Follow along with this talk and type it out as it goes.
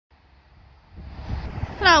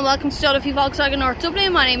Hello and welcome to Duffy Volkswagen North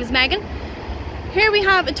Dublin. My name is Megan. Here we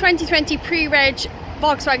have a 2020 pre-reg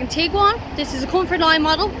Volkswagen Tiguan. This is a comfort line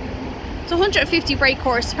model. It's 150 brake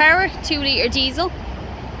horsepower, 2 litre diesel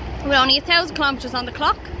with only 1,000 kilometres on the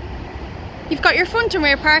clock. You've got your front and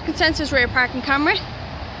rear parking sensors, rear parking camera,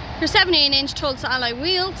 your 17-inch Tulsa alloy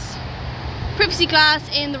wheels, privacy glass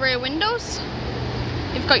in the rear windows.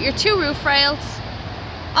 You've got your 2 roof rails,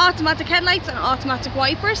 automatic headlights and automatic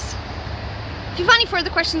wipers. If you have any further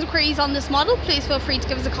questions or queries on this model, please feel free to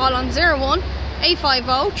give us a call on 01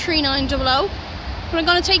 850 3900. But I'm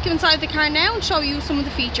going to take you inside the car now and show you some of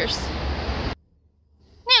the features.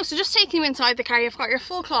 Now, so just taking you inside the car, you've got your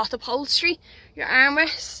full cloth upholstery, your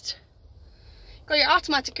armrest, you've got your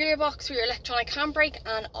automatic gearbox for your electronic handbrake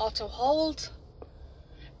and auto hold,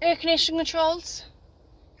 air conditioning controls,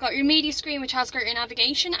 you've got your media screen which has got your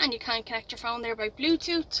navigation and you can connect your phone there by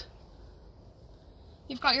Bluetooth.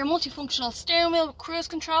 You've got your multifunctional steering wheel with cruise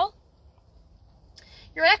control,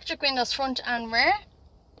 your electric windows front and rear,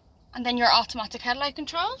 and then your automatic headlight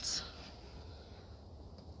controls.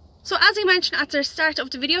 So as I mentioned at the start of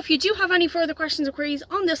the video, if you do have any further questions or queries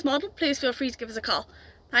on this model, please feel free to give us a call.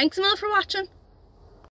 Thanks a million for watching.